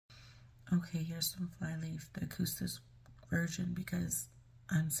Okay, here's some Flyleaf, the acoustics version, because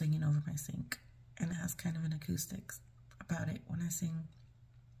I'm singing over my sink. And it has kind of an acoustics about it when I sing.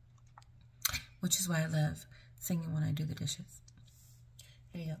 Which is why I love singing when I do the dishes.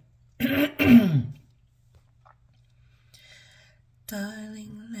 Here you go.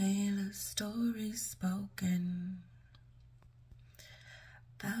 Darling Layla's story spoken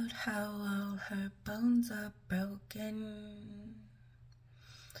about how all her bones are broken.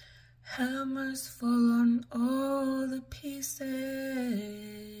 Hammers fall on all the pieces.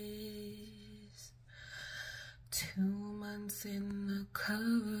 2 months in the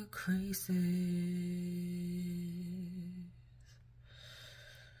cover creases.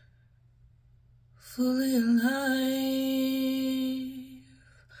 Fully alive,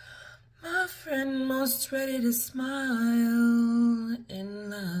 my friend most ready to smile in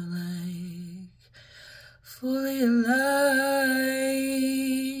love like fully alive,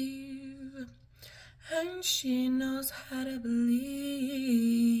 and she knows how to believe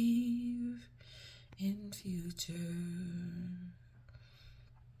in future.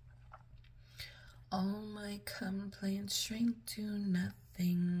 All my complaints shrink to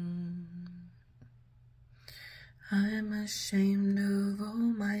nothing. I'm ashamed of all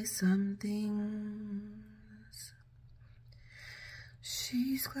my somethings.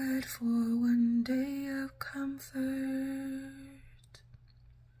 She's glad for one day of comfort,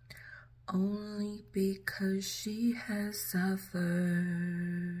 only because she has suffered.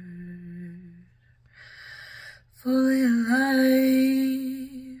 Fully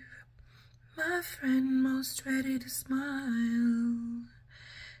alive, my friend most ready to smile